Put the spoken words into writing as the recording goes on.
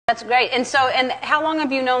That's great. And so, and how long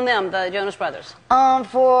have you known them, the Jonas Brothers?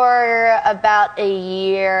 For about a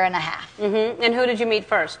year and a half. Mm-hmm. And who did you meet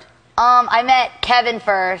first? I met Kevin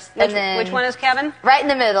first, and then... Which one is Kevin? Right in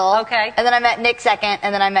the middle. Okay. And then I met Nick second,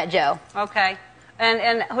 and then I met Joe. Okay.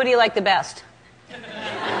 And who do you like the best? That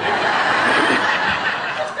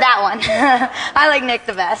one. I like Nick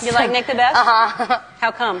the best. You like Nick the best? Uh-huh.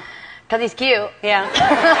 How come? Because he's cute. Yeah.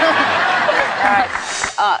 All right.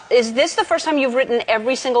 Is this the first time you've written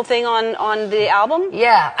every single thing on the album?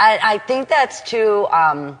 Yeah, I think that's too...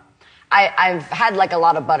 I've had like a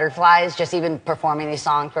lot of butterflies just even performing these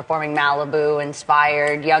songs, performing Malibu,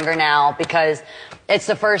 Inspired, Younger Now, because it's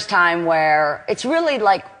the first time where it's really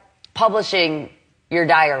like publishing your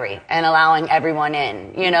diary and allowing everyone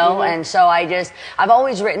in, you know? Mm-hmm. And so I've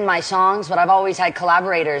always written my songs, but I've always had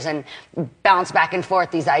collaborators and bounced back and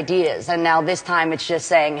forth these ideas. And now this time it's just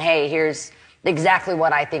saying, hey, here's exactly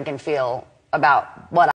what I think and feel about what